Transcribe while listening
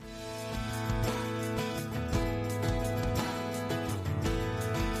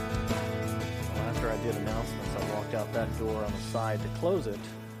that door on the side to close it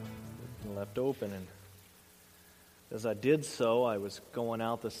and left open. And as I did so, I was going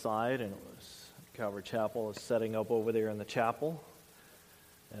out the side, and it was Calvary Chapel was setting up over there in the chapel,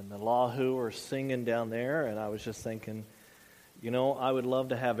 and the Lahu were singing down there, and I was just thinking, I would love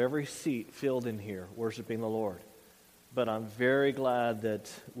to have every seat filled in here worshiping the Lord. But I'm very glad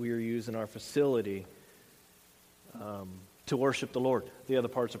that we are using our facility to worship the Lord, the other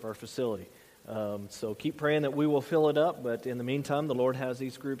parts of our facility. So keep praying that we will fill it up, but in the meantime, the Lord has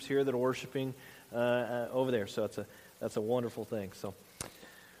these groups here that are worshiping over there, so that's a wonderful thing. So,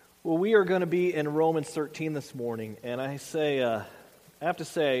 well, we are going to be in Romans 13 this morning, and I have to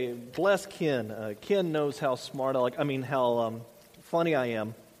say, bless Ken. Ken knows how smart how funny I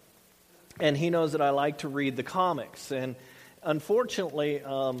am, and he knows that I like to read the comics. And unfortunately,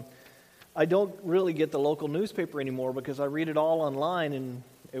 I don't really get the local newspaper anymore because I read it all online, and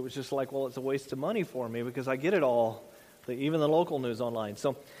it was just like, well, it's a waste of money for me because I get it all, even the local news online.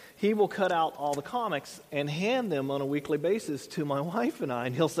 So he will cut out all the comics and hand them on a weekly basis to my wife and I,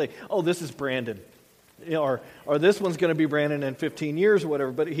 and he'll say, oh, this is Brandon. Or this one's going to be Brandon in 15 years or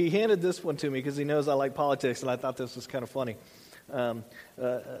whatever. But he handed this one to me because he knows I like politics, and I thought this was kind of funny. An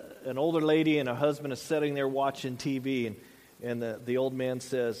older lady and her husband is sitting there watching TV, and the old man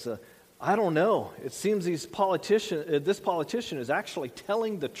says, I don't know. It seems this politician is actually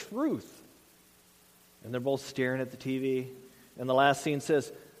telling the truth. And they're both staring at the TV. And the last scene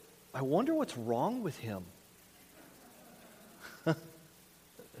says, I wonder what's wrong with him.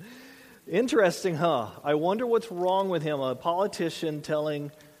 Interesting, huh? I wonder what's wrong with him, a politician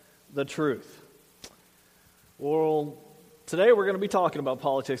telling the truth. Well, today we're going to be talking about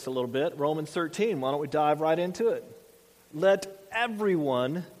politics a little bit. Romans 13, why don't we dive right into it? Let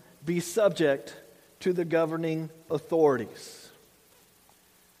everyone be subject to the governing authorities.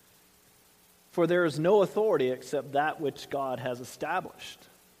 For there is no authority except that which God has established.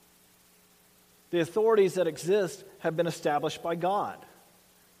 The authorities that exist have been established by God.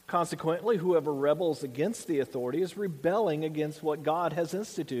 Consequently, whoever rebels against the authority is rebelling against what God has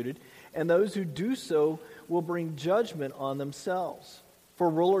instituted, and those who do so will bring judgment on themselves. For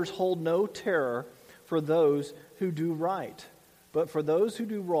rulers hold no terror for those who do right, but for those who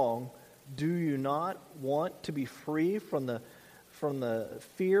do wrong. Do you not want to be free from the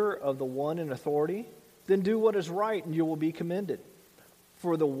fear of the one in authority? Then do what is right, and you will be commended.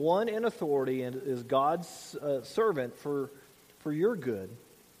 For the one in authority is God's servant for your good.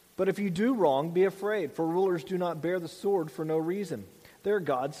 But if you do wrong, be afraid, for rulers do not bear the sword for no reason. They are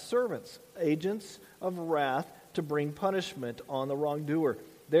God's servants, agents of wrath to bring punishment on the wrongdoer.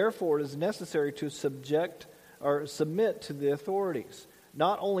 Therefore, it is necessary to submit to the authorities,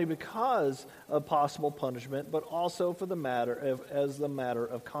 not only because of possible punishment, but also for as the matter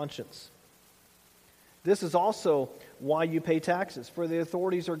of conscience. This is also why you pay taxes, for the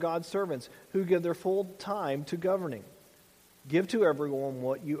authorities are God's servants who give their full time to governing. Give to everyone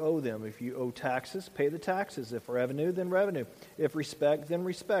what you owe them. If you owe taxes, pay the taxes. If revenue, then revenue. If respect, then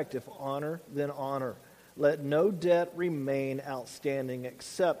respect. If honor, then honor. Let no debt remain outstanding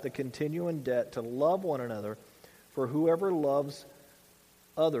except the continuing debt to love one another, for whoever loves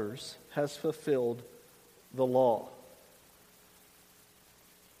others has fulfilled the law.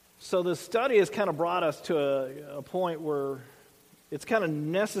 So the study has kind of brought us to a point where it's kind of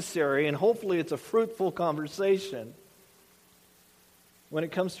necessary, and hopefully it's a fruitful conversation when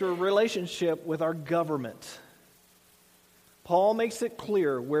it comes to a relationship with our government. Paul makes it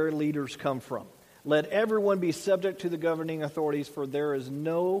clear where leaders come from. Let everyone be subject to the governing authorities, for there is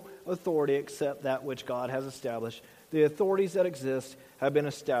no authority except that which God has established. The authorities that exist have been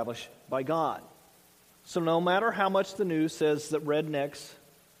established by God. So no matter how much the news says that rednecks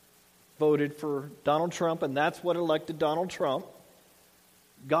voted for Donald Trump, and that's what elected Donald Trump,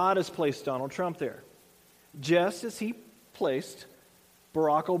 God has placed Donald Trump there. Just as he placed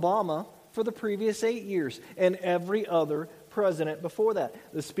Barack Obama for the previous 8 years, and every other president before that.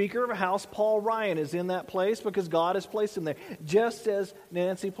 The Speaker of the House, Paul Ryan, is in that place because God has placed him there, just as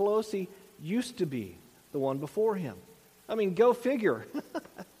Nancy Pelosi used to be the one before him. I mean, go figure.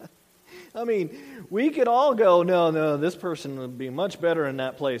 I mean, we could all go, no, this person would be much better in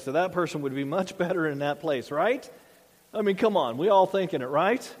that place, or that person would be much better in that place, right? I mean, come on, we all thinking it,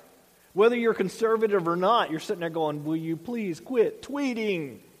 right? Whether you're conservative or not, you're sitting there going, will you please quit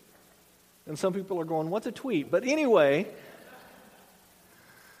tweeting? And some people are going, what's a tweet? But anyway,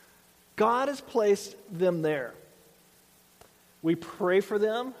 God has placed them there. We pray for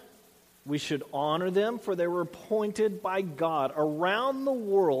them. We should honor them, for they were appointed by God. Around the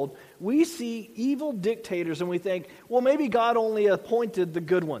world, we see evil dictators and we think, well, maybe God only appointed the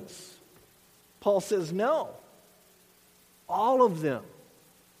good ones. Paul says, no. All of them.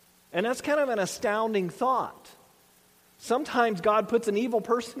 And that's kind of an astounding thought. Sometimes God puts an evil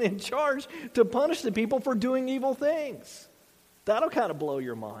person in charge to punish the people for doing evil things. That'll kind of blow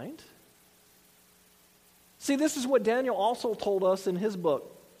your mind. See, this is what Daniel also told us in his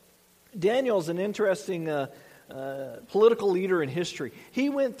book. Daniel's an interesting political leader in history. He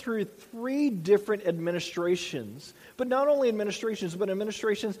went through 3 different administrations, but not only administrations, but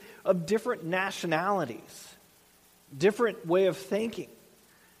administrations of different nationalities, different way of thinking.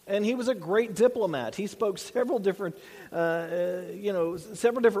 And he was a great diplomat. He spoke several different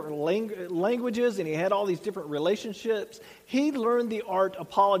languages, and he had all these different relationships. He learned the art of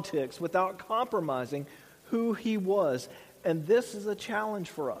politics without compromising who he was. And this is a challenge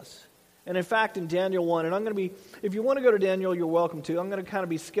for us. And in fact, in Daniel 1, and I'm going to be, if you want to go to Daniel, you're welcome to. I'm going to kind of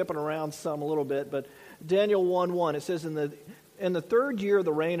be skipping around some a little bit, but Daniel 1:1, it says, in the 3rd year of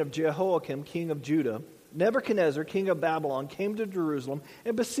the reign of Jehoiakim, king of Judah, Nebuchadnezzar, king of Babylon, came to Jerusalem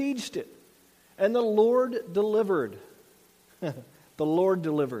and besieged it. And the Lord delivered, the Lord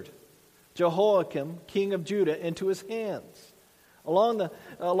delivered Jehoiakim, king of Judah, into his hands,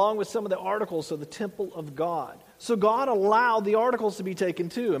 along with some of the articles of the temple of God. So God allowed the articles to be taken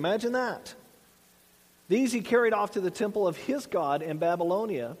too. Imagine that. These he carried off to the temple of his God in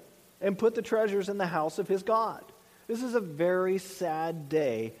Babylonia and put the treasures in the house of his God. This is a very sad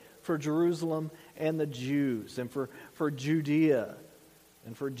day for Jerusalem and the Jews, and for Judea,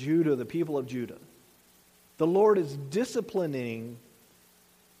 and for Judah, the people of Judah. The Lord is disciplining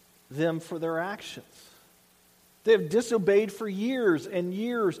them for their actions. They have disobeyed for years and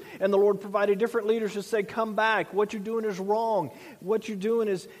years, and the Lord provided different leaders to say, come back, what you're doing is wrong. What you're doing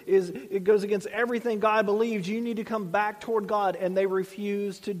is it goes against everything God believes. You need to come back toward God, and they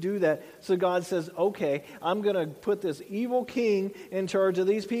refuse to do that. So God says, okay, I'm going to put this evil king in charge of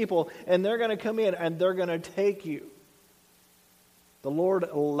these people, and they're going to come in, and they're going to take you. The Lord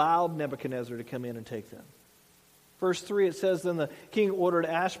allowed Nebuchadnezzar to come in and take them. Verse 3, it says, then the king ordered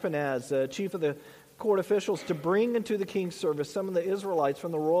Ashpenaz, chief of the court officials, to bring into the king's service some of the Israelites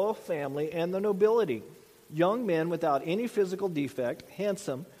from the royal family and the nobility, young men without any physical defect,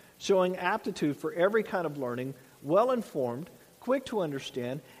 handsome, showing aptitude for every kind of learning, well-informed, quick to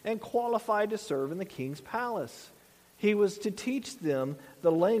understand, and qualified to serve in the king's palace. He was to teach them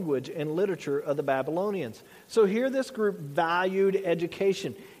the language and literature of the Babylonians. So here this group valued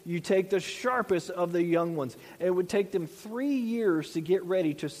education. You take the sharpest of the young ones. It would take them 3 years to get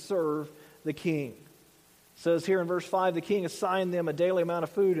ready to serve the king. It says here in verse 5, the king assigned them a daily amount of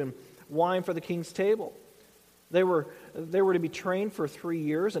food and wine for the king's table. They were to be trained for 3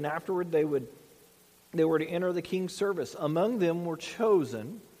 years, and afterward they were to enter the king's service. Among them were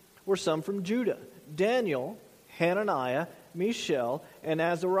some from Judah: Daniel, Hananiah, Mishael, and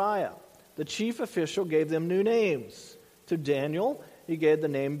Azariah. The chief official gave them new names. To Daniel, he gave the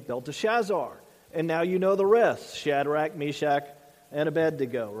name Belteshazzar. And now you know the rest: Shadrach, Meshach, and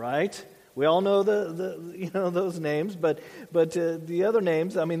Abednego, right? We all know those names, but the other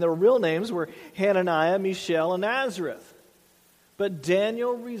names, their real names were Hananiah, Mishael, and Azareth. But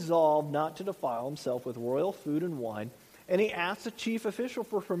Daniel resolved not to defile himself with royal food and wine, and he asked the chief official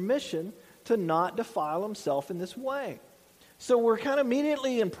for permission to not defile himself in this way. So we're kind of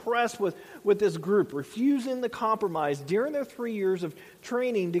immediately impressed with this group, refusing the compromise during their 3 years of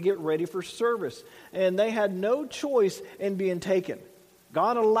training to get ready for service. And they had no choice in being taken.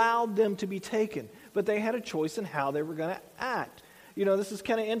 God allowed them to be taken, but they had a choice in how they were going to act. This is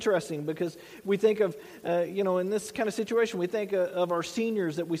kind of interesting because we think of, in this kind of situation, we think of our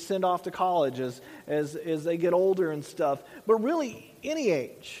seniors that we send off to college as they get older and stuff. But really, any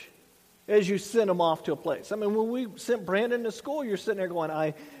age, as you send them off to a place. When we sent Brandon to school, you're sitting there going,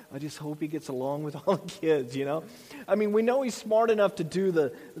 I just hope he gets along with all the kids, We know he's smart enough to do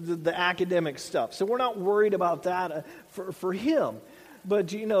the academic stuff. So we're not worried about that for him.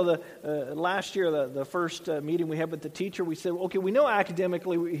 But, last year, the first meeting we had with the teacher, we said, okay, we know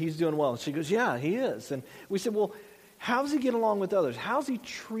academically he's doing well. And she goes, yeah, he is. And we said, well, how's he get along with others? How's he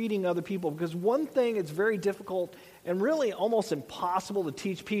treating other people? Because one thing that's very difficult and really almost impossible to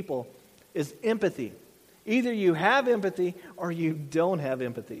teach people is empathy. Either you have empathy or you don't have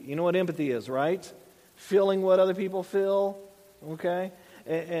empathy. You know what empathy is, right? Feeling what other people feel, okay?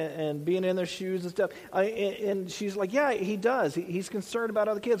 And being in their shoes and stuff. And she's like, yeah, he does. He's concerned about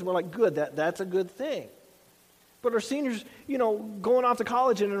other kids. We're like, good, that's a good thing. But our seniors, going off to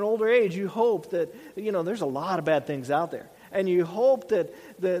college in an older age, you hope that, there's a lot of bad things out there. And you hope that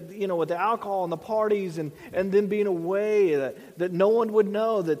with the alcohol and the parties and them being away, that no one would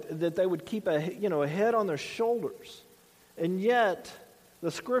know, that they would keep a head on their shoulders. And yet,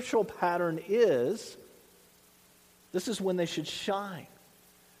 the scriptural pattern is This is when they should shine.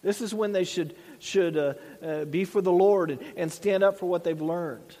 This is when they should be for the Lord and stand up for what they've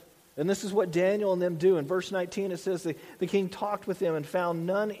learned. And this is what Daniel and them do. In verse 19 it says the king talked with them and found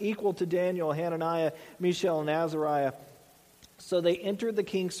none equal to Daniel, Hananiah, Mishael, and Azariah. So they entered the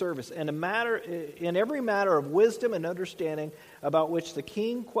king's service. And in every matter of wisdom and understanding about which the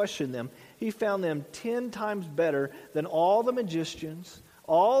king questioned them, he found them 10 times better than all the magicians,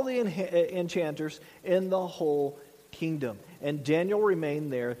 all the enchanters in the whole kingdom. And Daniel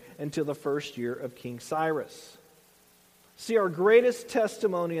remained there until the first year of King Cyrus. See, our greatest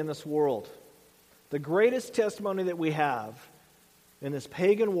testimony in this world, the greatest testimony that we have in this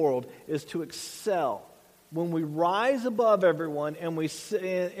pagan world, is to excel. When we rise above everyone and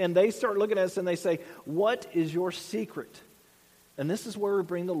they start looking at us and they say, what is your secret? And this is where we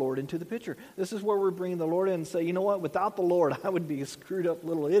bring the Lord into the picture. This is where we bring the Lord in and say, you know what, without the Lord, I would be a screwed up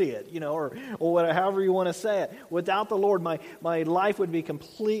little idiot, or whatever, however you want to say it. Without the Lord, my life would be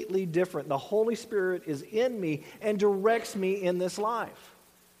completely different. The Holy Spirit is in me and directs me in this life.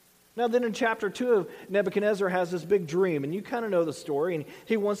 Now then in chapter 2, Nebuchadnezzar has this big dream, and you kind of know the story, and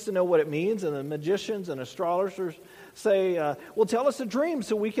he wants to know what it means, and the magicians and astrologers say, well, tell us the dream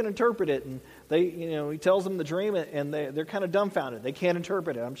so we can interpret it. And he tells them the dream, and they're kind of dumbfounded. They can't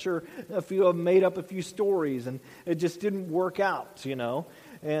interpret it. I'm sure a few of them made up a few stories, and it just didn't work out,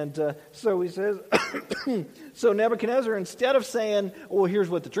 And so he says, so Nebuchadnezzar, instead of saying, well, here's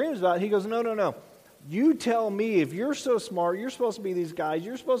what the dream's about, he goes, no. You tell me, if you're so smart, you're supposed to be these guys,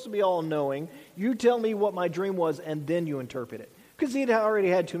 you're supposed to be all-knowing, you tell me what my dream was, and then you interpret it. Because he'd already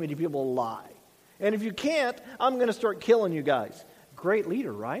had too many people lie. And if you can't, I'm going to start killing you guys. Great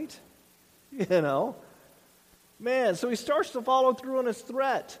leader, right? Man, so he starts to follow through on his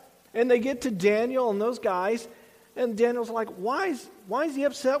threat. And they get to Daniel and those guys, and Daniel's like, why is he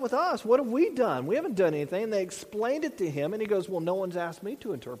upset with us? What have we done? We haven't done anything. And they explained it to him, and he goes, well, no one's asked me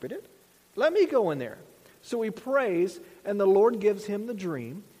to interpret it. Let me go in there. So he prays, and the Lord gives him the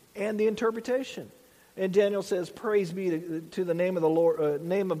dream and the interpretation. And Daniel says, praise be to the name of the Lord,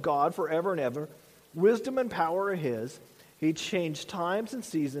 name of God forever and ever. Wisdom and power are his. He changed times and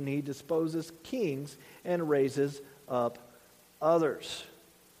seasons. He disposes kings and raises up others.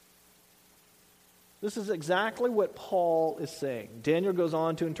 This is exactly what Paul is saying. Daniel goes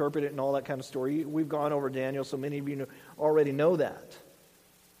on to interpret it and all that kind of story. We've gone over Daniel, so many of you already know that.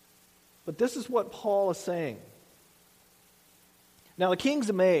 But this is what Paul is saying. Now the king's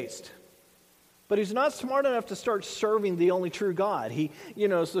amazed, but he's not smart enough to start serving the only true God.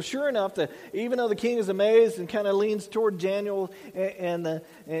 So sure enough, even though the king is amazed and kind of leans toward Daniel and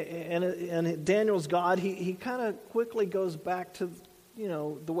Daniel's God, he kind of quickly goes back to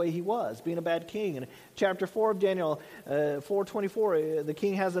the way he was, being a bad king. In chapter 4 of Daniel 4:24, the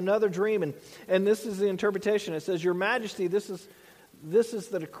king has another dream, and this is the interpretation. It says, Your Majesty, this is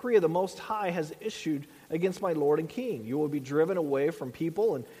the decree of the Most High has issued against my Lord and King. You will be driven away from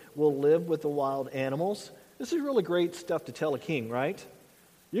people and will live with the wild animals. This is really great stuff to tell a king, right?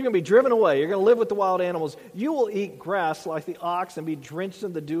 You're going to be driven away. You're going to live with the wild animals. You will eat grass like the ox and be drenched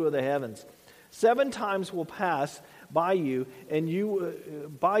in the dew of the heavens. 7 times will pass by you,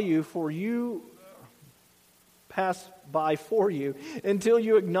 for you, until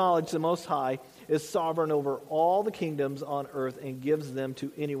you acknowledge the Most High is sovereign over all the kingdoms on earth and gives them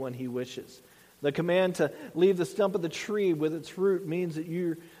to anyone he wishes. The command to leave the stump of the tree with its fruit means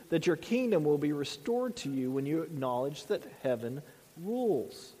that your kingdom will be restored to you when you acknowledge that heaven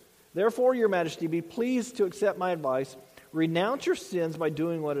rules. Therefore, Your Majesty, be pleased to accept my advice. Renounce your sins by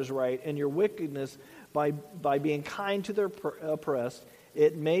doing what is right, and your wickedness by being kind to the oppressed.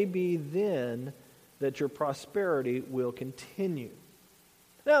 It may be then that your prosperity will continue.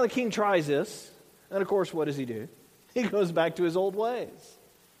 Now the king tries this, and of course, what does he do? He goes back to his old ways.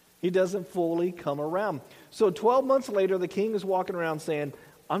 He doesn't fully come around. So 12 months later, the king is walking around saying,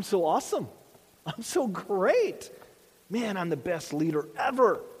 I'm so awesome. I'm so great. Man, I'm the best leader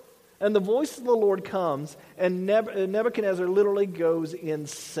ever. And the voice of the Lord comes, and Nebuchadnezzar literally goes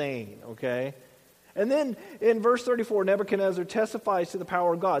insane, okay? And then in verse 34, Nebuchadnezzar testifies to the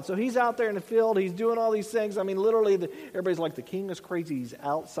power of God. So he's out there in the field, he's doing all these things. I mean, literally, everybody's like, the king is crazy. He's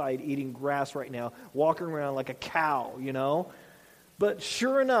outside eating grass right now, walking around like a cow, But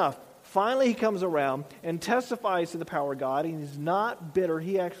sure enough, finally he comes around and testifies to the power of God, and he's not bitter.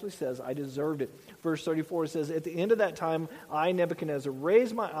 He actually says, I deserved it. Verse 34 says, At the end of that time, I, Nebuchadnezzar,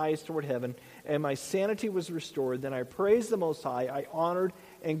 raised my eyes toward heaven, and my sanity was restored. Then I praised the Most High. I honored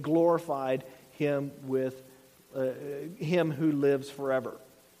and glorified him with him who lives forever.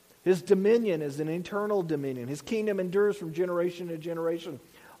 His dominion is an eternal dominion. His kingdom endures from generation to generation.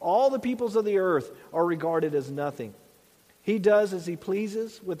 All the peoples of the earth are regarded as nothing. He does as he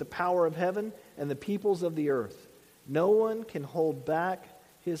pleases with the power of heaven and the peoples of the earth. No one can hold back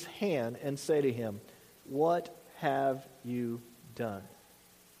his hand and say to him, "What have you done?"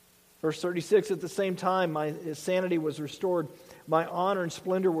 Verse 36, at the same time my sanity was restored. My honor and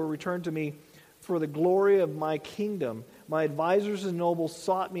splendor were returned to me for the glory of my kingdom. My advisors and nobles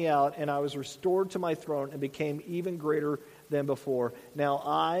sought me out, and I was restored to my throne and became even greater than before. Now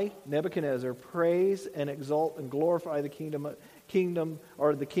I, Nebuchadnezzar, praise and exalt and glorify the kingdom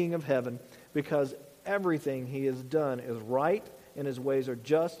or the King of heaven, because everything he has done is right and his ways are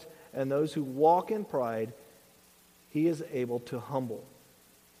just, and those who walk in pride he is able to humble.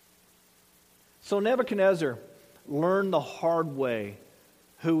 So Nebuchadnezzar learned the hard way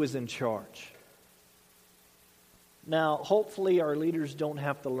who is in charge. Now, hopefully our leaders don't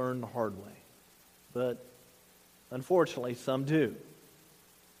have to learn the hard way, but unfortunately some do.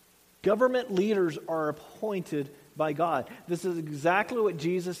 Government leaders are appointed by God. This is exactly what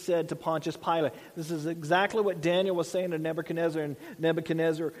Jesus said to Pontius Pilate. This is exactly what Daniel was saying to Nebuchadnezzar, and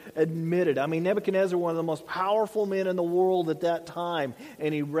Nebuchadnezzar admitted. I mean, Nebuchadnezzar, one of the most powerful men in the world at that time,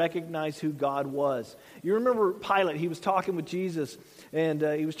 and he recognized who God was. You remember Pilate, he was talking with Jesus, and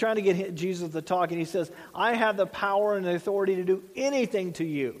he was trying to get Jesus to talk, and he says, "I have the power and the authority to do anything to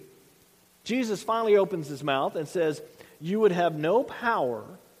you." Jesus finally opens his mouth and says, "You would have no power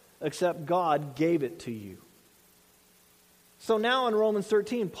except God gave it to you." So now in Romans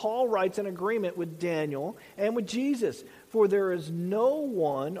 13, Paul writes an agreement with Daniel and with Jesus. For there is no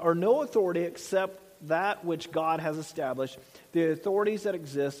one or no authority except that which God has established. The authorities that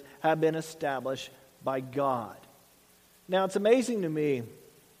exist have been established by God. Now it's amazing to me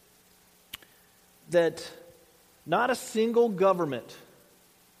that not a single government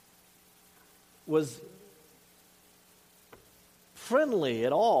was friendly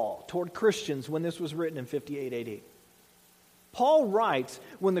at all toward Christians when this was written in 58 AD. Paul writes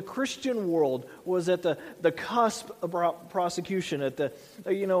when the Christian world was at the cusp of prosecution, at the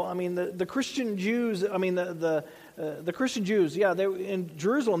Christian Jews, the Christian Jews, they were in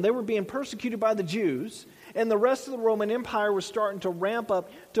Jerusalem, they were being persecuted by the Jews, and the rest of the Roman Empire was starting to ramp up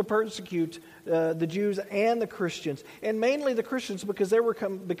to persecute the Jews and the Christians, and mainly the Christians because they were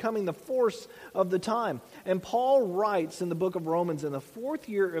becoming the force of the time. And Paul writes in the book of Romans in the 4th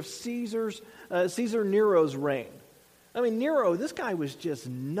year of Caesar Nero's reign. I mean, Nero, this guy was just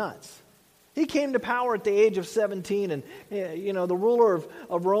nuts. He came to power at the age of 17, and the ruler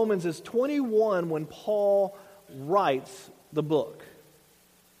of Romans is 21 when Paul writes the book.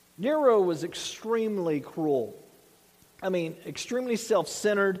 Nero was extremely cruel. I mean, extremely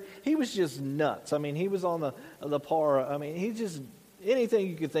self-centered. He was just nuts. I mean, he was on the par. I mean, he just, anything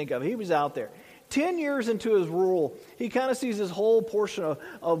you could think of, he was out there. 10 years into his rule, he kind of sees this whole portion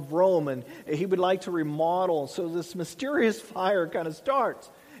of Rome, and he would like to remodel. So this mysterious fire kind of starts.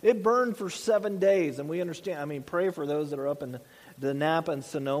 It burned for 7 days, and we understand. I mean, pray for those that are up in the Napa and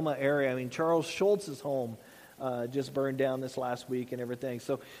Sonoma area. I mean, Charles Schultz's home just burned down this last week and everything.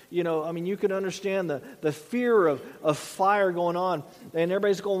 So, you can understand the fear of fire going on. And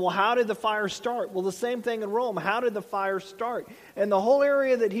everybody's going, well, how did the fire start? Well, the same thing in Rome. How did the fire start? And the whole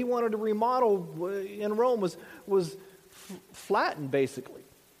area that he wanted to remodel in Rome was flattened, basically.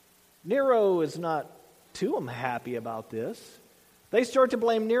 Nero is not too unhappy about this. They start to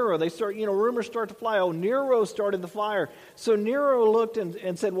blame Nero. Rumors start to fly. Oh, Nero started the fire. So Nero looked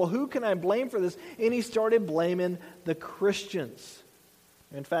and said, well, who can I blame for this? And he started blaming the Christians.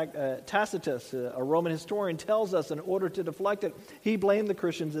 In fact, Tacitus, a Roman historian, tells us in order to deflect it, he blamed the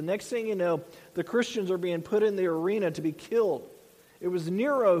Christians. The next thing you know, the Christians are being put in the arena to be killed. It was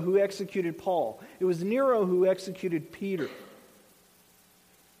Nero who executed Paul. It was Nero who executed Peter.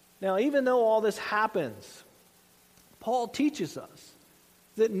 Now, even though all this happens, Paul teaches us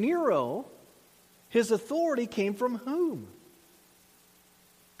that Nero, his authority came from whom?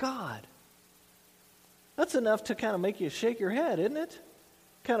 God. That's enough to kind of make you shake your head, isn't it?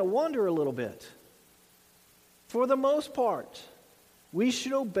 Kind of wonder a little bit. For the most part, we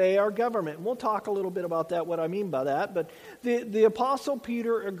should obey our government. And we'll talk a little bit about that, what I mean by that. But the Apostle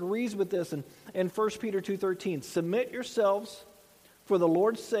Peter agrees with this in 1 Peter 2:13. Submit yourselves for the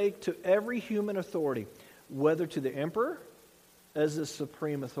Lord's sake to every human authority, whether to the emperor as the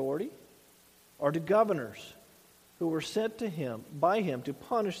supreme authority, or to governors who were sent to him by him to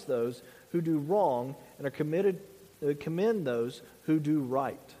punish those who do wrong and are commend those who do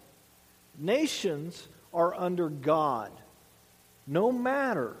right. Nations are under God, no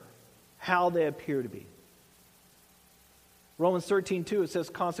matter how they appear to be. Romans 13:2, it says,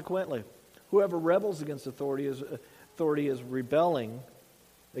 consequently, whoever rebels against authority is rebelling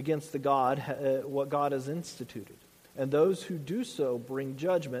against what God has instituted. and those who do so bring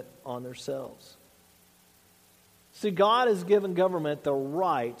judgment on themselves. See, God has given government the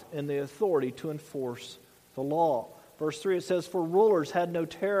right and the authority to enforce the law. Verse 3, it says, "For rulers had no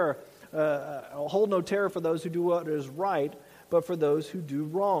terror, hold no terror for those who do what is right, but for those who do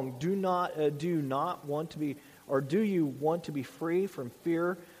wrong. Do you want to be free from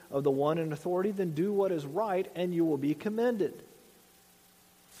fear of the one in authority? Then do what is right, and you will be commended.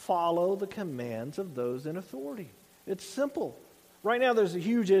 Follow the commands of those in authority." It's simple. Right now, there's a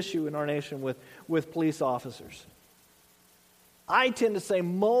huge issue in our nation with police officers. I tend to say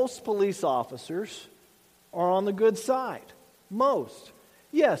most police officers are on the good side. Most.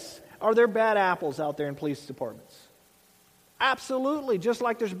 Yes, are there bad apples out there in police departments? Absolutely. Just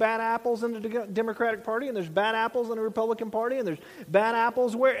like there's bad apples in the Democratic Party, and there's bad apples in the Republican Party, and there's bad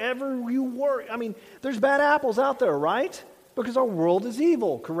apples wherever you work. I mean, there's bad apples out there, right? Because our world is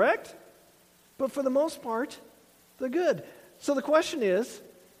evil, correct? But for the most part, they're good. So the question is,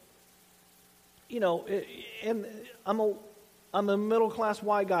 and I'm a middle-class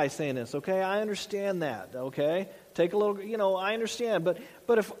white guy saying this, okay? I understand that, okay? Take a little, I understand. But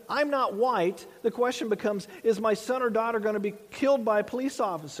if I'm not white, the question becomes, is my son or daughter going to be killed by a police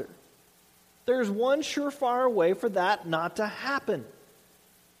officer? There's one surefire way for that not to happen.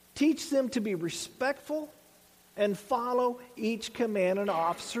 Teach them to be respectful and follow each command an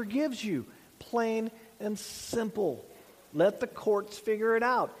officer gives you. Plain and simple. Let the courts figure it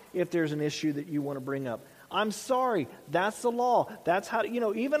out if there's an issue that you want to bring up. I'm sorry, that's the law. That's how,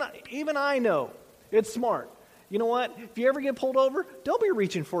 even I know it's smart. You know what? If you ever get pulled over, don't be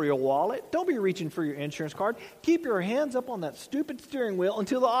reaching for your wallet. Don't be reaching for your insurance card. Keep your hands up on that stupid steering wheel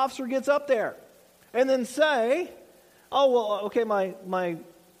until the officer gets up there. And then say, "Oh, well, okay, my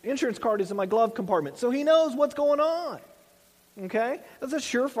insurance card is in my glove compartment." So he knows what's going on. Okay? That's a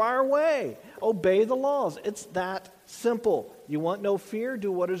surefire way. Obey the laws. It's that simple. You want no fear?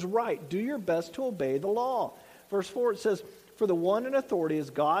 Do what is right. Do your best to obey the law. Verse 4, it says, "For the one in authority is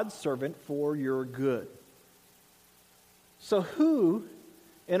God's servant for your good." So who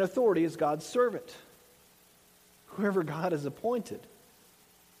in authority is God's servant? Whoever God has appointed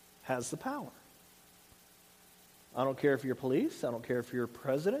has the power. I don't care if you're police. I don't care if you're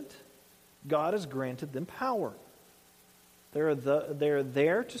president. God has granted them power. They're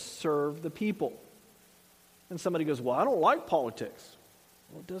there to serve the people. And somebody goes, "Well, I don't like politics."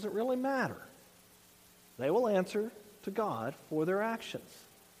 Well, it doesn't really matter. They will answer to God for their actions.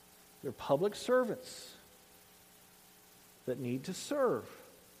 They're public servants that need to serve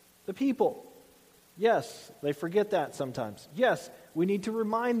the people. Yes, they forget that sometimes. Yes, we need to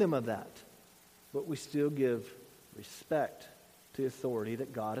remind them of that. But we still give respect to the authority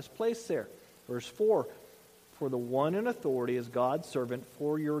that God has placed there. Verse 4, "For the one in authority is God's servant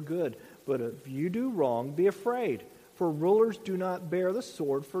for your good. But if you do wrong, be afraid. For rulers do not bear the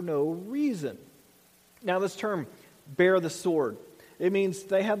sword for no reason." Now this term, bear the sword, it means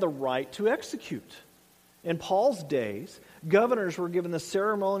they had the right to execute. In Paul's days, governors were given the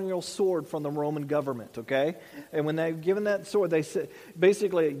ceremonial sword from the Roman government, okay? And when they're given that sword, they said,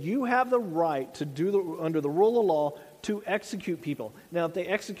 basically, you have the right to under the rule of law, to execute people. Now, if they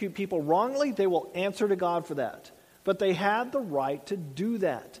execute people wrongly, they will answer to God for that. But they had the right to do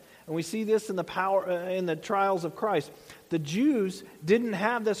that. And we see this in the trials of Christ. The Jews didn't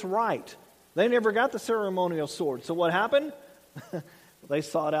have this right. They never got the ceremonial sword. So what happened? They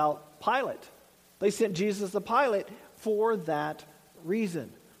sought out Pilate. They sent Jesus to Pilate for that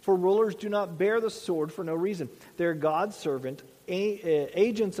reason. For rulers do not bear the sword for no reason. They're God's servant,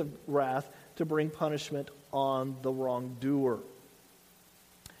 agents of wrath to bring punishment on the wrongdoer.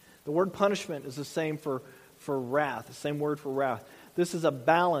 The word punishment is the same for wrath, the same word for wrath. This is a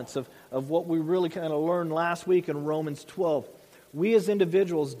balance of what we really kind of learned last week in Romans 12. We as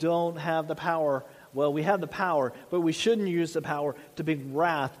individuals don't have the power. Well, we have the power, but we shouldn't use the power to bring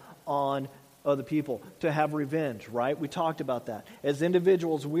wrath on other people, to have revenge, right? We talked about that. As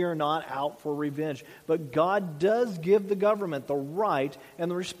individuals, we are not out for revenge. But God does give the government the right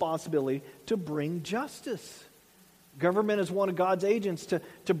and the responsibility to bring justice. Government is one of God's agents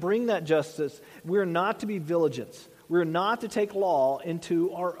to bring that justice. We're not to be vigilants. We're not to take law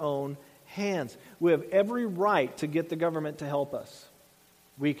into our own hands. We have every right to get the government to help us.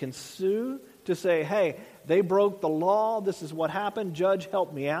 We can sue to say, "Hey, they broke the law. This is what happened. Judge,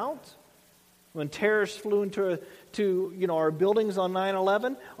 help me out." When terrorists flew into our buildings on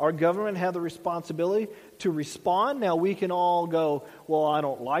 9/11, our government had the responsibility to respond. Now we can all go, "Well, I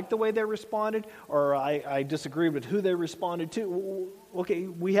don't like the way they responded," or I disagree with who they responded to. Okay,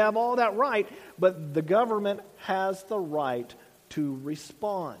 we have all that right, but the government has the right to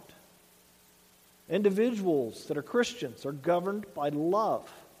respond. Individuals that are Christians are governed by love.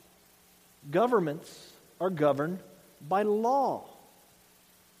 Governments are governed by law,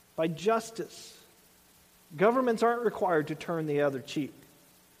 by justice. Governments aren't required to turn the other cheek.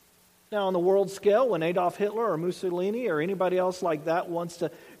 Now, on the world scale, when Adolf Hitler or Mussolini or anybody else like that wants to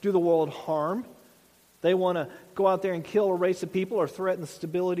do the world harm, they want to go out there and kill a race of people or threaten the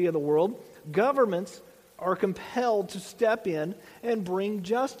stability of the world, governments are compelled to step in and bring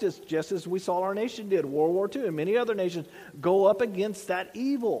justice, just as we saw our nation did. World War II and many other nations go up against that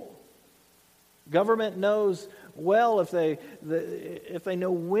evil. Government knows well if they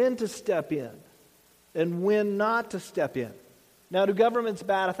know when to step in and when not to step in. Now, do governments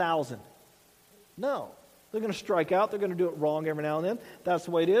bat 1,000? No. They're going to strike out. They're going to do it wrong every now and then. That's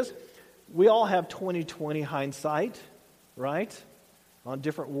the way it is. We all have 20/20 hindsight, right? On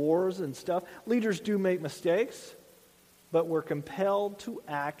different wars and stuff. Leaders do make mistakes, but we're compelled to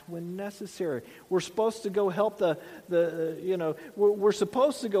act when necessary. We're supposed to go help we're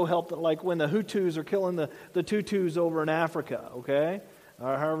supposed to go help, like when the Hutus are killing the Tutus over in Africa, okay?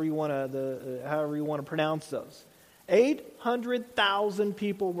 Or however you want to pronounce those. 800,000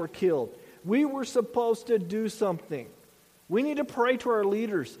 people were killed. We were supposed to do something. We need to pray to our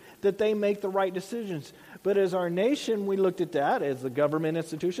leaders that they make the right decisions. But as our nation, we looked at that, as the government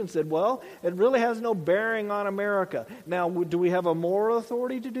institution said, well, it really has no bearing on America. Now, do we have a moral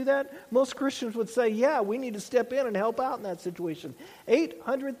authority to do that? Most Christians would say, yeah, we need to step in and help out in that situation.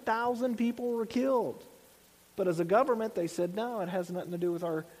 800,000 people were killed. But as a government, they said, no, it has nothing to do with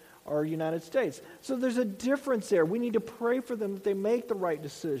our United States. So there's a difference there. We need to pray for them that they make the right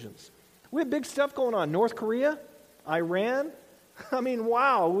decisions. We have big stuff going on. North Korea, Iran. I mean,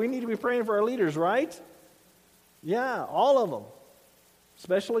 wow, we need to be praying for our leaders, right? Yeah, all of them.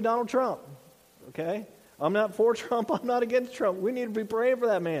 Especially Donald Trump, okay? I'm not for Trump. I'm not against Trump. We need to be praying for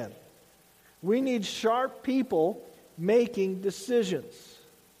that man. We need sharp people making decisions.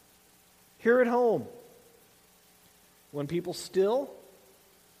 Here at home, when people steal,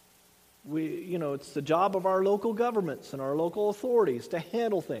 it's the job of our local governments and our local authorities to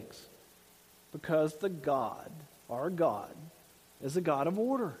handle things, because our God, is a God of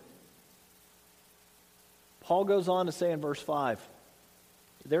order. Paul goes on to say in verse 5,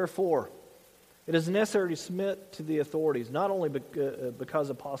 therefore, it is necessary to submit to the authorities, not only because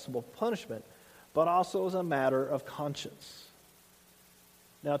of possible punishment, but also as a matter of conscience.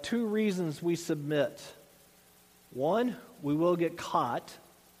 Now, 2 reasons we submit. 1, we will get caught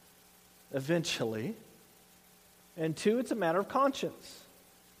eventually. And 2, it's a matter of conscience.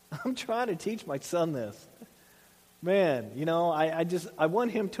 I'm trying to teach my son this. Man, I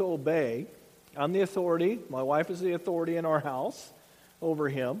want him to obey. I'm the authority. My wife is the authority in our house over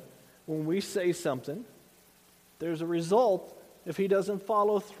him. When we say something, there's a result if he doesn't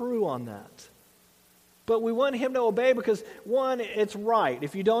follow through on that. But we want him to obey because, 1, it's right.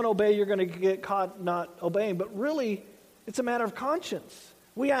 If you don't obey, you're going to get caught not obeying. But really, it's a matter of conscience.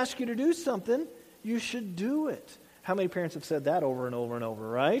 We ask you to do something, you should do it. How many parents have said that over and over and over,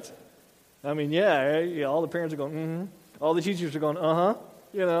 right? I mean, yeah, all the parents are going, mm-hmm. All the teachers are going, uh-huh.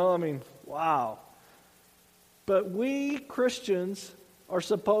 Wow. But we Christians are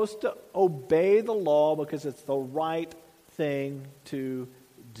supposed to obey the law because it's the right thing to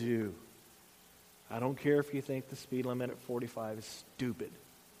do. I don't care if you think the speed limit at 45 is stupid.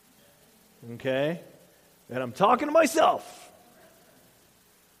 Okay? And I'm talking to myself.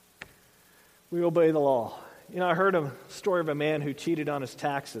 We obey the law. I heard a story of a man who cheated on his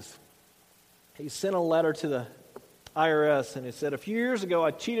taxes. He sent a letter to the IRS and he said, a few years ago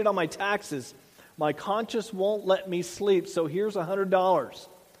I cheated on my taxes. My conscience won't let me sleep, so here's $100.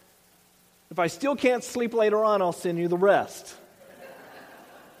 If I still can't sleep later on, I'll send you the rest.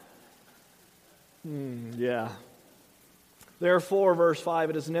 Yeah. Therefore, verse 5,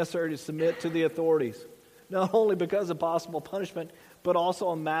 it is necessary to submit to the authorities, not only because of possible punishment, but also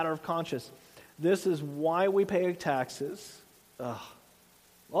a matter of conscience. This is why we pay taxes.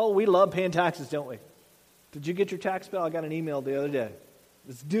 Oh, we love paying taxes, don't we? Did you get your tax bill? I got an email the other day.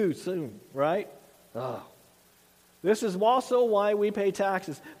 It's due soon, right? This is also why we pay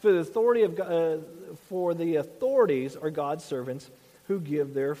taxes. For the authorities are God's servants who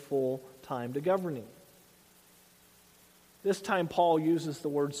give their full time to governing. This time Paul uses the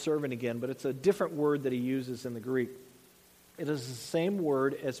word servant again, but it's a different word that he uses in the Greek. It is the same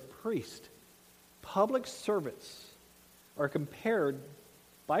word as priest. Public servants are compared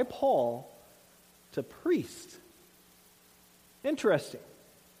by Paul to priests. Interesting.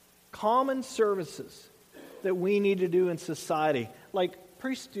 Common services that we need to do in society, like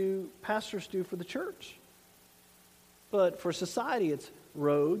pastors do for the church. But for society, it's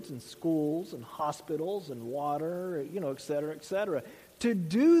roads and schools and hospitals and water, et cetera, et cetera. To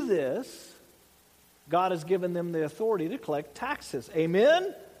do this, God has given them the authority to collect taxes.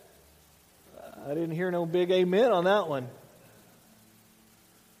 Amen? I didn't hear no big amen on that one.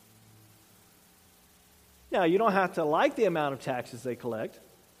 Now, you don't have to like the amount of taxes they collect.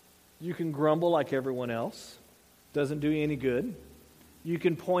 You can grumble like everyone else. Doesn't do you any good. You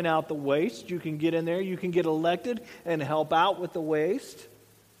can point out the waste. You can get in there. You can get elected and help out with the waste.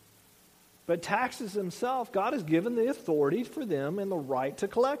 But taxes themselves, God has given the authority for them and the right to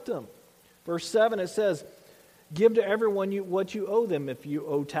collect them. Verse 7, it says, give to everyone what you owe them. If you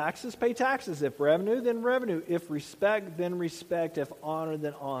owe taxes, pay taxes. If revenue, then revenue. If respect, then respect. If honor,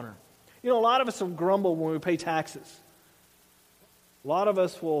 then honor. A lot of us will grumble when we pay taxes. A lot of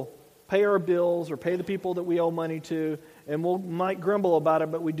us will pay our bills or pay the people that we owe money to, and we might grumble about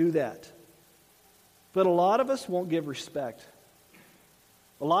it, but we do that. But a lot of us won't give respect.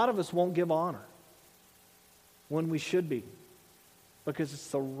 A lot of us won't give honor when we should be, because it's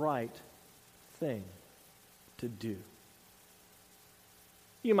the right thing to do.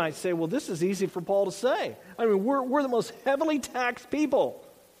 You might say, well, this is easy for Paul to say. I mean, we're the most heavily taxed people.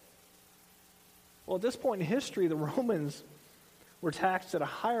 Well, at this point in history, the Romans were taxed at a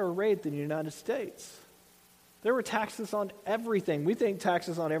higher rate than the United States. There were taxes on everything. We think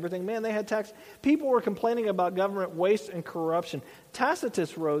taxes on everything. Man, they had tax. People were complaining about government waste and corruption.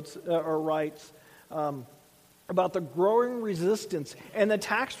 Tacitus writes about the growing resistance and the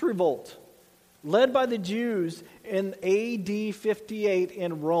tax revolt led by the Jews in AD 58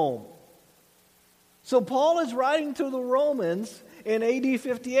 in Rome. So Paul is writing to the Romans in AD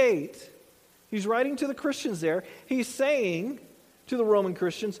 58. He's writing to the Christians there. He's saying to the Roman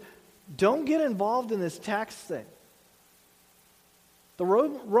Christians, don't get involved in this tax thing. The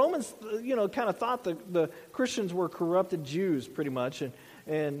Romans, kind of thought the Christians were corrupted Jews pretty much.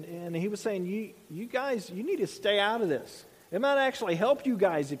 And he was saying, you guys, you need to stay out of this. It might actually help you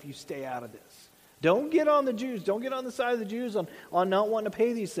guys if you stay out of this. Don't get on the Jews. Don't get on the side of the Jews on not wanting to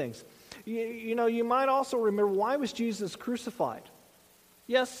pay these things. You might also remember, why was Jesus crucified?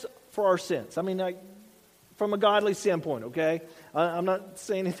 Yes, for our sins. I mean, from a godly standpoint, okay? I'm not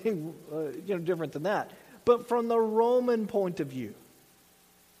saying anything different than that. But from the Roman point of view,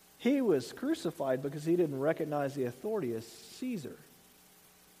 he was crucified because he didn't recognize the authority as Caesar,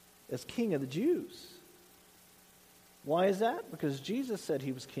 as king of the Jews. Why is that? Because Jesus said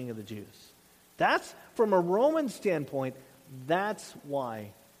he was king of the Jews. That's, from a Roman standpoint, that's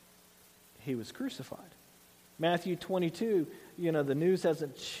why he was crucified. Matthew 22, the news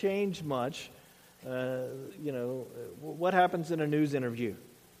hasn't changed much. What happens in a news interview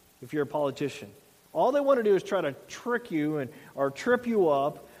if you're a politician? All they want to do is try to trick you or trip you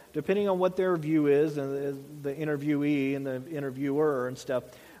up, depending on what their view is, and the interviewee and the interviewer and stuff.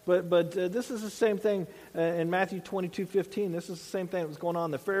 But this is the same thing in Matthew 22:15. This is the same thing that was going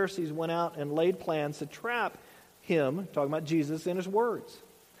on. The Pharisees went out and laid plans to trap him, talking about Jesus, in his words.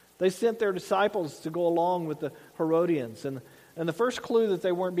 They sent their disciples to go along with the Herodians. And the first clue that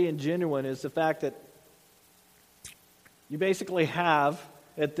they weren't being genuine is the fact that you basically have,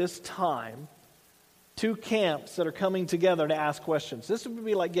 at this time, two camps that are coming together to ask questions. This would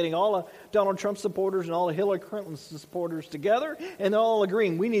be like getting all of Donald Trump supporters and all of Hillary Clinton supporters together, and they're all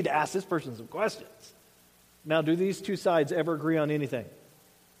agreeing, we need to ask this person some questions. Now, do these two sides ever agree on anything?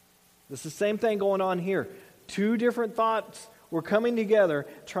 It's the same thing going on here. Two different thoughts were coming together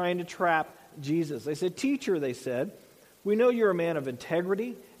trying to trap Jesus. They said, "Teacher," they said, "we know you're a man of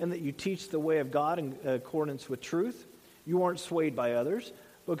integrity and that you teach the way of God in accordance with truth. You aren't swayed by others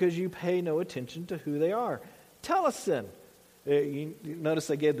because you pay no attention to who they are. Tell us then." You notice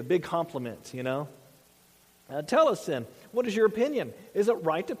they gave the big compliments, Tell us then, what is your opinion? Is it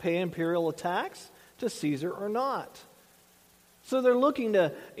right to pay imperial tax to Caesar or not? So they're looking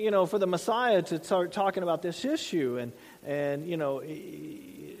to, for the Messiah to start talking about this issue. And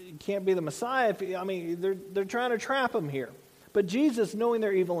it can't be the Messiah. They're trying to trap him here. But Jesus, knowing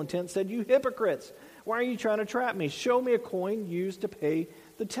their evil intent, said, "You hypocrites, why are you trying to trap me? Show me a coin used to pay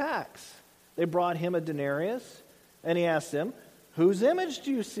the tax." They brought him a denarius, and he asked them, "Whose image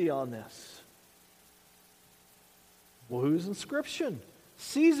do you see on this?" "Well, whose inscription?"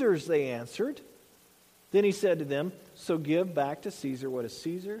 "Caesar's," they answered. Then he said to them, "So give back to Caesar what is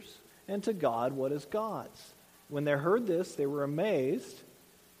Caesar's, and to God what is God's." When they heard this, they were amazed,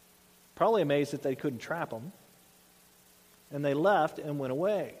 probably amazed that they couldn't trap him, and they left and went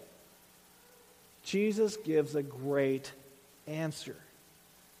away. Jesus gives a great answer,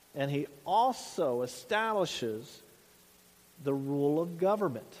 and he also establishes the rule of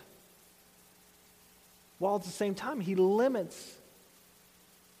government, while at the same time he limits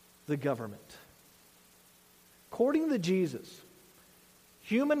the government. According to Jesus,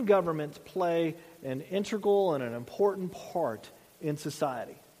 human governments play an integral and an important part in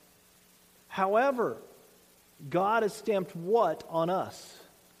society. However, God has stamped what on us?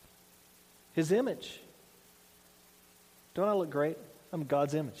 His image. Don't I look great? I'm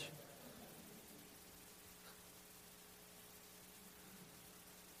God's image.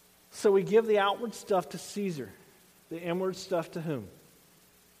 So we give the outward stuff to Caesar, the inward stuff to whom?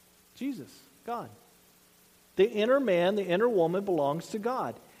 Jesus, God. The inner man, the inner woman belongs to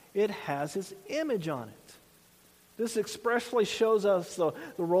God. It has His image on it. This expressly shows us the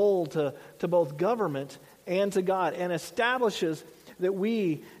role to both government and to God, and establishes that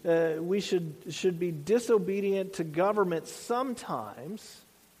we should be disobedient to government sometimes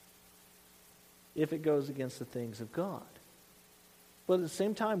if it goes against the things of God. But at the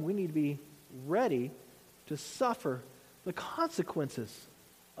same time, we need to be ready to suffer the consequences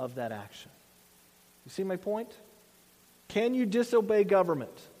of that action. You see my point? Can you disobey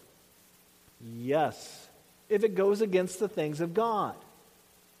government? Yes, if it goes against the things of God.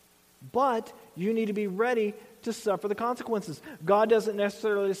 But you need to be ready to suffer the consequences. God doesn't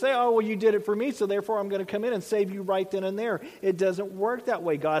necessarily say, oh, well, you did it for me, so therefore I'm going to come in and save you right then and there. It doesn't work that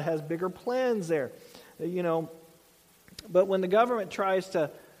way. God has bigger plans there. But when the government tries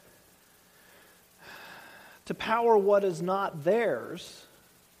to power what is not theirs,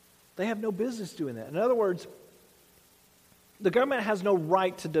 they have no business doing that. In other words, the government has no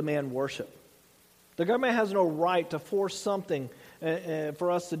right to demand worship. The government has no right to force something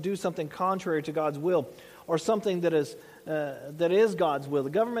for us to do something contrary to God's will, or something that is God's will. The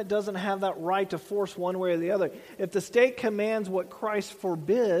government doesn't have that right to force one way or the other. If the state commands what Christ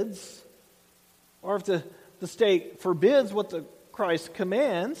forbids, or if the state forbids what the Christ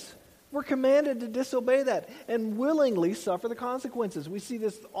commands, we're commanded to disobey that and willingly suffer the consequences. We see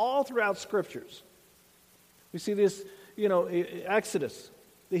this all throughout Scriptures. We see this, Exodus,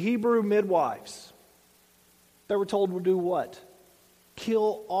 the Hebrew midwives. They were told to do what?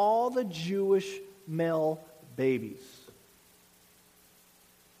 Kill all the Jewish male babies.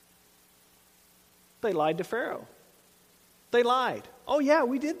 They lied to Pharaoh. They lied. Oh yeah,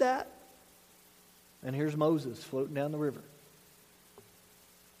 we did that. And here's Moses floating down the river.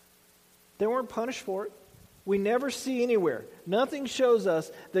 They weren't punished for it. We never see anywhere. Nothing shows us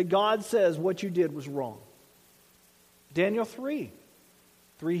that God says what you did was wrong. Daniel 3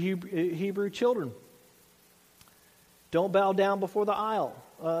 Hebrew children. Don't bow down before the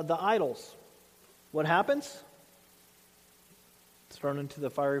idols. What happens? It's thrown into the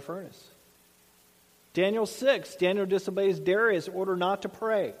fiery furnace. Daniel 6, Daniel disobeys Darius' order not to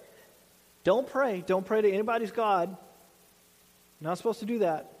pray. Don't pray. Don't pray to anybody's God. You're not supposed to do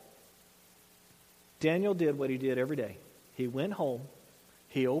that. Daniel did what he did every day. He went home,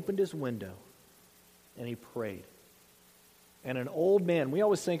 he opened his window, and he prayed. And an old man, we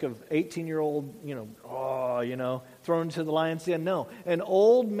always think of 18-year-old, thrown into the lion's den. No, an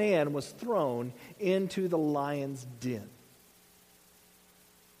old man was thrown into the lion's den.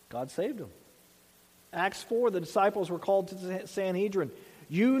 God saved him. Acts 4, the disciples were called to the Sanhedrin.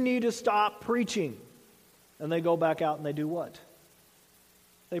 You need to stop preaching. And they go back out and they do what?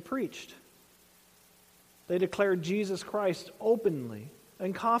 They preached. They declared Jesus Christ openly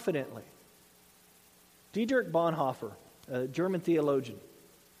and confidently. Dietrich Bonhoeffer, a German theologian,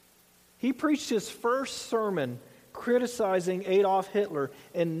 he preached his first sermon criticizing Adolf Hitler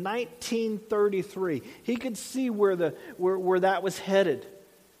in 1933. He could see where that was headed,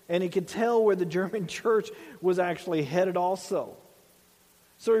 and he could tell where the German church was actually headed also.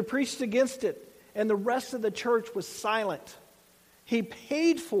 So he preached against it, and the rest of the church was silent. He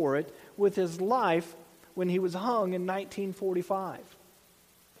paid for it with his life when he was hung in 1945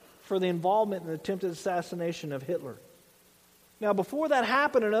 for the involvement in the attempted assassination of Hitler. Now, before that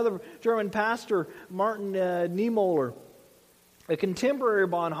happened, another German pastor, Martin Niemöller, a contemporary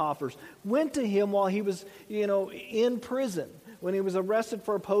of Bonhoeffer's, went to him while he was, in prison, when he was arrested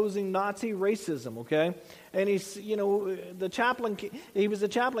for opposing Nazi racism, okay? And he was a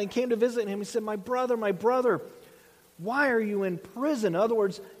chaplain, came to visit him. He said, my brother, why are you in prison? In other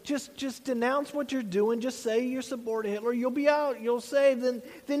words, just denounce what you're doing. Just say you support Hitler. You'll be out. You'll save.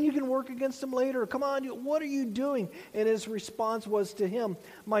 Then you can work against him later. Come on, what are you doing? And his response was to him,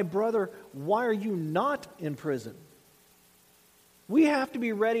 my brother, why are you not in prison? We have to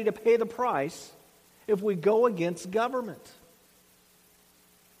be ready to pay the price if we go against government.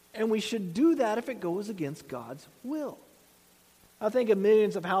 And we should do that if it goes against God's will. I think of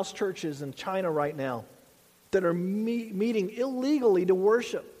millions of house churches in China right now that are meeting illegally to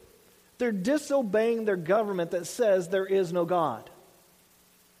worship. They're disobeying their government that says there is no God.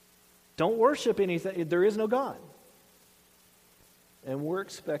 Don't worship anything. There is no God. And we're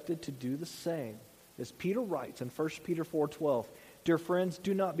expected to do the same. As Peter writes in 1 Peter 4:12, "Dear friends,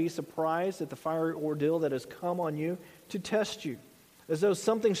 do not be surprised at the fiery ordeal that has come on you to test you, as though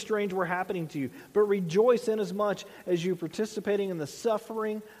something strange were happening to you. But rejoice inasmuch as you are participating in the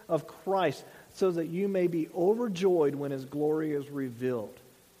suffering of Christ, so that you may be overjoyed when His glory is revealed."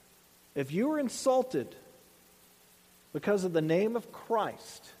 If you are insulted because of the name of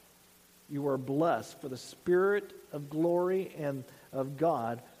Christ, you are blessed, for the Spirit of glory and of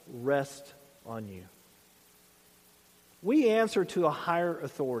God rest on you. We answer to a higher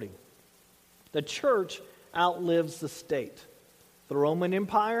authority. The church outlives the state. The Roman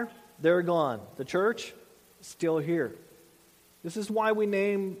Empire, they're gone. The church, still here. This is why we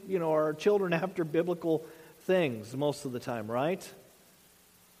name, our children after biblical things most of the time, right?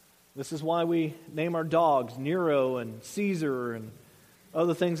 This is why we name our dogs Nero and Caesar and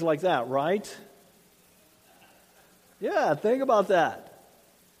other things like that, right? Yeah, think about that.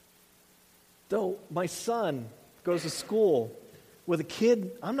 Though my son goes to school with a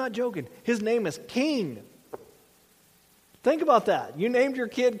kid, I'm not joking, his name is King. Think about that. You named your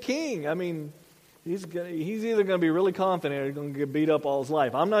kid King. I mean, he's either going to be really confident or he's going to get beat up all his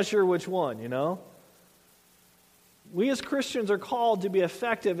life. I'm not sure which one, We as Christians are called to be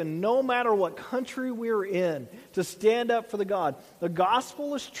effective in no matter what country we're in, to stand up for the God. The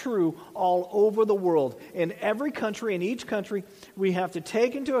gospel is true all over the world. In every country, in each country, we have to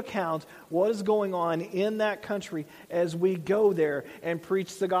take into account what is going on in that country as we go there and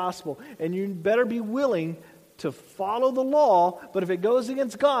preach the gospel. And you better be willing to follow the law, but if it goes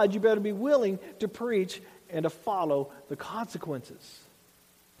against God, you better be willing to preach and to follow the consequences.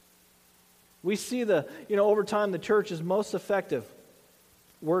 We see over time the church is most effective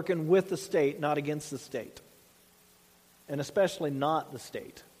working with the state, not against the state. And especially not the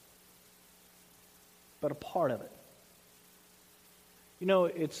state, but a part of it.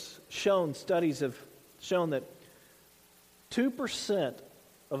 Studies have shown that 2%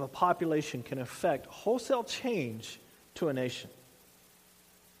 of a population can affect wholesale change to a nation.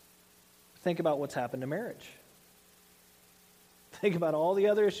 Think about what's happened to marriage. Think about all the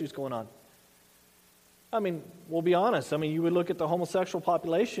other issues going on. We'll be honest. You would look at the homosexual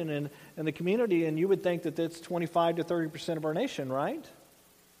population in the community and you would think that that's 25 to 30% of our nation, right?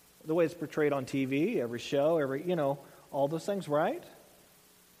 The way it's portrayed on TV, every show, all those things, right?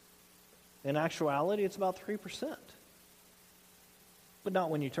 In actuality, it's about 3%. But not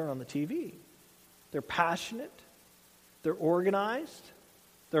when you turn on the TV. They're passionate. They're organized.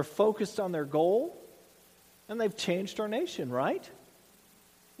 They're focused on their goal. And they've changed our nation, right?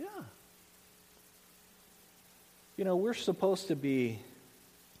 Yeah. We're supposed to be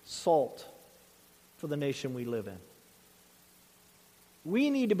salt for the nation we live in. We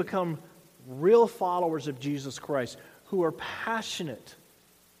need to become real followers of Jesus Christ who are passionate,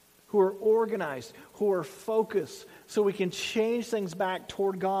 who are organized, who are focused, so we can change things back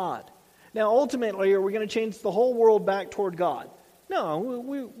toward God. Now, ultimately, are we going to change the whole world back toward God? No,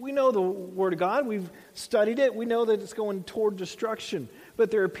 we know the Word of God. We've studied it. We know that it's going toward destruction.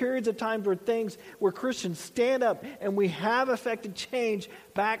 But there are periods of times where Christians stand up and we have effected change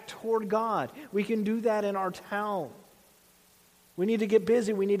back toward God. We can do that in our town. We need to get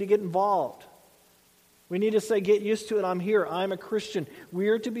busy. We need to get involved. We need to say, get used to it. I'm here. I'm a Christian. We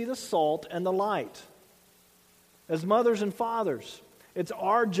are to be the salt and the light. As mothers and fathers, it's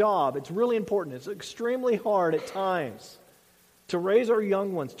our job. It's really important. It's extremely hard at times to raise our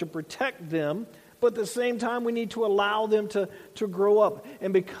young ones, to protect them, but at the same time we need to allow them to grow up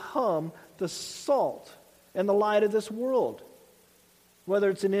and become the salt and the light of this world. Whether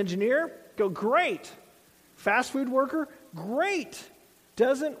it's an engineer, go great. Fast food worker, great.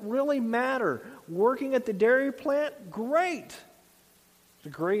 Doesn't really matter. Working at the dairy plant, great. The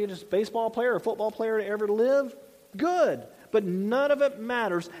greatest baseball player or football player to ever live, good. But none of it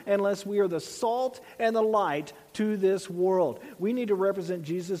matters unless we are the salt and the light to this world. We need to represent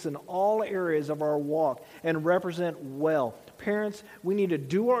Jesus in all areas of our walk and represent well. Parents, we need to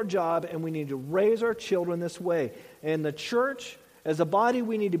do our job and we need to raise our children this way. And the church, as a body,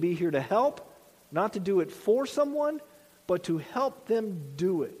 we need to be here to help, not to do it for someone, but to help them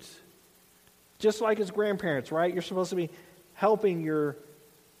do it. Just like as grandparents, right? You're supposed to be helping your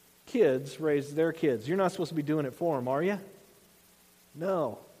kids raise their kids. You're not supposed to be doing it for them, are you?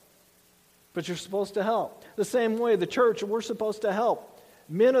 No. But you're supposed to help. The same way, the church, we're supposed to help.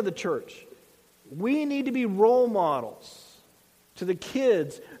 Men of the church, we need to be role models to the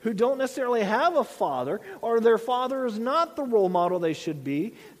kids who don't necessarily have a father, or their father is not the role model they should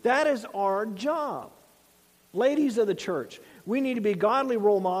be. That is our job. Ladies of the church, we need to be godly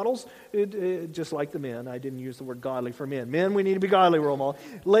role models, just like the men. I didn't use the word godly for men. Men, we need to be godly role models.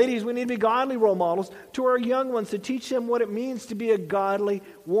 Ladies, we need to be godly role models to our young ones to teach them what it means to be a godly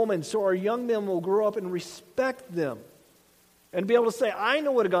woman, so our young men will grow up and respect them and be able to say, I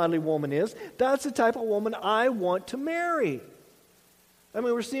know what a godly woman is. That's the type of woman I want to marry. I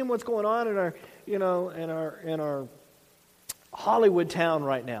mean, we're seeing what's going on in our, in our Hollywood town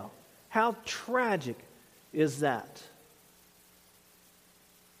right now. How tragic is that?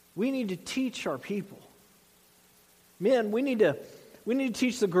 We need to teach our people. Men, we need to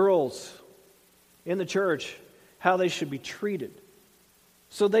teach the girls in the church how they should be treated,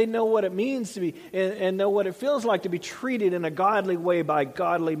 so they know what it means to be and know what it feels like to be treated in a godly way by a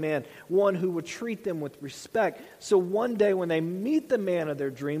godly man, one who will treat them with respect. So one day when they meet the man of their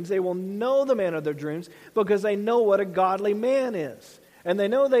dreams, they will know the man of their dreams because they know what a godly man is. And they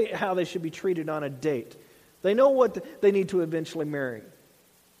know how they should be treated on a date. They know what they need to eventually marry.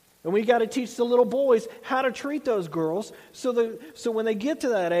 And we got to teach the little boys how to treat those girls so when they get to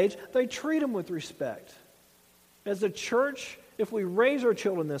that age, they treat them with respect. As a church, if we raise our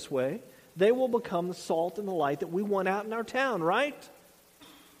children this way, they will become the salt and the light that we want out in our town, right?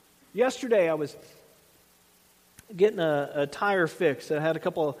 Yesterday I was getting a tire fixed. It had a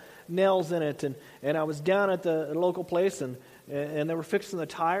couple of nails in it, and I was down at the local place, and they were fixing the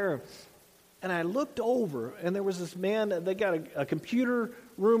tire. And I looked over, and there was this man. They got a computer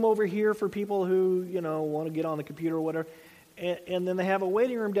room over here for people who want to get on the computer or whatever. And then they have a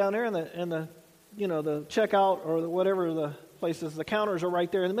waiting room down there, and the checkout or whatever the place is, the counters are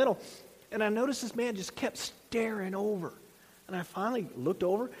right there in the middle. And I noticed this man just kept staring over. And I finally looked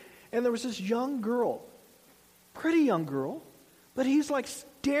over, and there was this young girl, pretty young girl, but he's like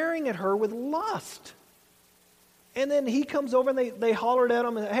staring at her with lust. And then he comes over, and they hollered at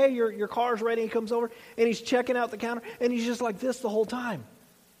him, and, hey, your car's ready. He comes over, and he's checking out the counter, and he's just like this the whole time.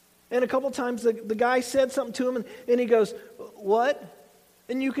 And a couple times the guy said something to him, and he goes, what?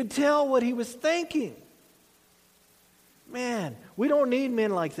 And you could tell what he was thinking. Man, we don't need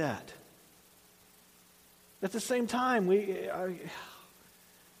men like that. At the same time,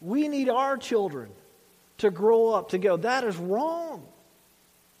 we need our children to grow up to go, that is wrong,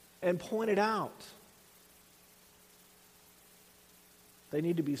 and point it out. They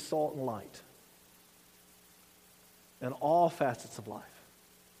need to be salt and light in all facets of life.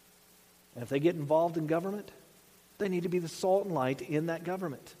 And if they get involved in government, they need to be the salt and light in that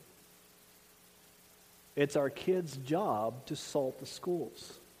government. It's our kids' job to salt the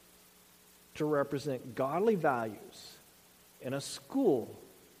schools, to represent godly values in a school.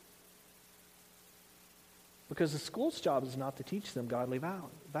 Because the school's job is not to teach them godly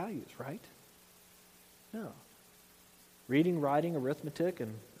values, right? No. Reading, writing, arithmetic,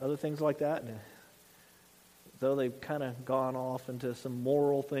 and other things like that. And though they've kind of gone off into some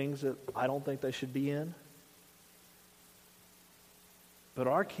moral things that I don't think they should be in. But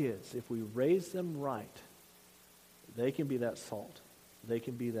our kids, if we raise them right, they can be that salt. They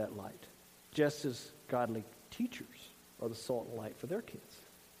can be that light. Just as godly teachers are the salt and light for their kids.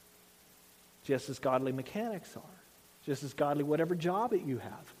 Just as godly mechanics are. Just as godly whatever job that you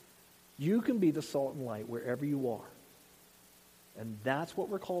have. You can be the salt and light wherever you are. And that's what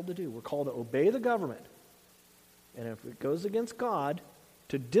we're called to do. We're called to obey the government. And if it goes against God,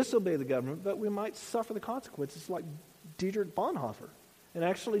 to disobey the government, but we might suffer the consequences like Dietrich Bonhoeffer and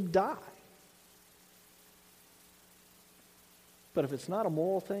actually die. But if it's not a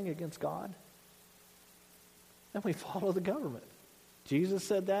moral thing against God, then we follow the government. Jesus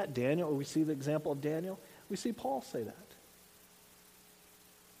said that. Daniel, we see the example of Daniel. We see Paul say that.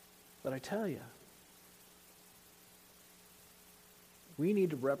 But I tell you, we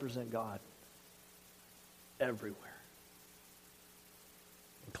need to represent God everywhere,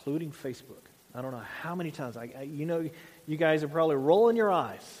 including Facebook. I don't know how many times. You guys are probably rolling your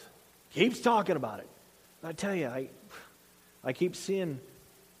eyes. Keeps talking about it. I tell you, I keep seeing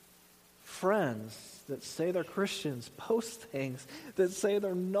friends that say they're Christians post things that say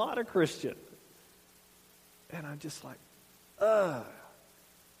they're not a Christian. And I'm just like,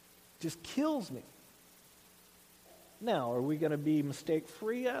 just kills me. Now, are we going to be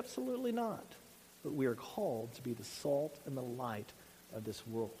mistake-free? Absolutely not. But we are called to be the salt and the light of this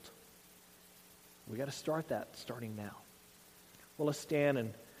world. We got to start that starting now. Well, let's stand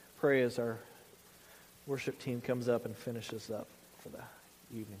and pray as our worship team comes up and finishes up for the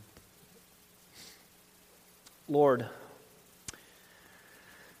evening. Lord,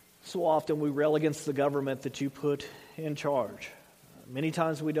 so often we rail against the government that you put in charge. Many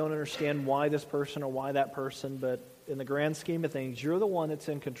times we don't understand why this person or why that person, but in the grand scheme of things, you're the one that's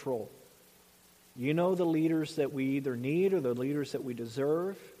in control. You know the leaders that we either need or the leaders that we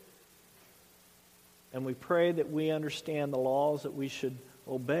deserve. And we pray that we understand the laws that we should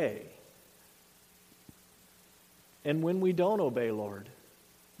obey. And when we don't obey, Lord,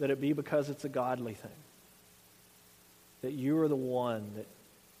 that it be because it's a godly thing. That you are the one that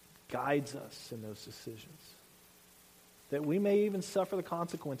guides us in those decisions. That we may even suffer the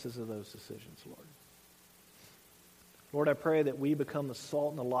consequences of those decisions, Lord. Lord, I pray that we become the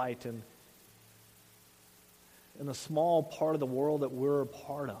salt and the light in the small part of the world that we're a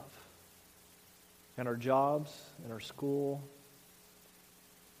part of. In our jobs, in our school.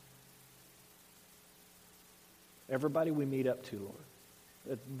 Everybody we meet up to, Lord.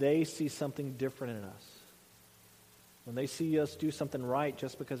 That they see something different in us. When they see us do something right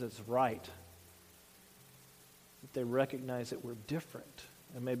just because it's right. That they recognize that we're different.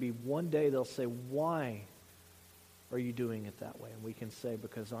 And maybe one day they'll say, why are you doing it that way? And we can say,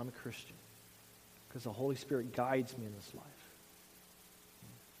 because I'm a Christian. Because the Holy Spirit guides me in this life.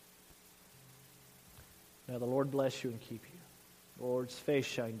 Now the Lord bless you and keep you. The Lord's face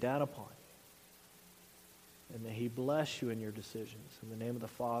shine down upon you. And may he bless you in your decisions. In the name of the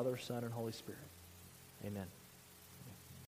Father, Son, and Holy Spirit. Amen.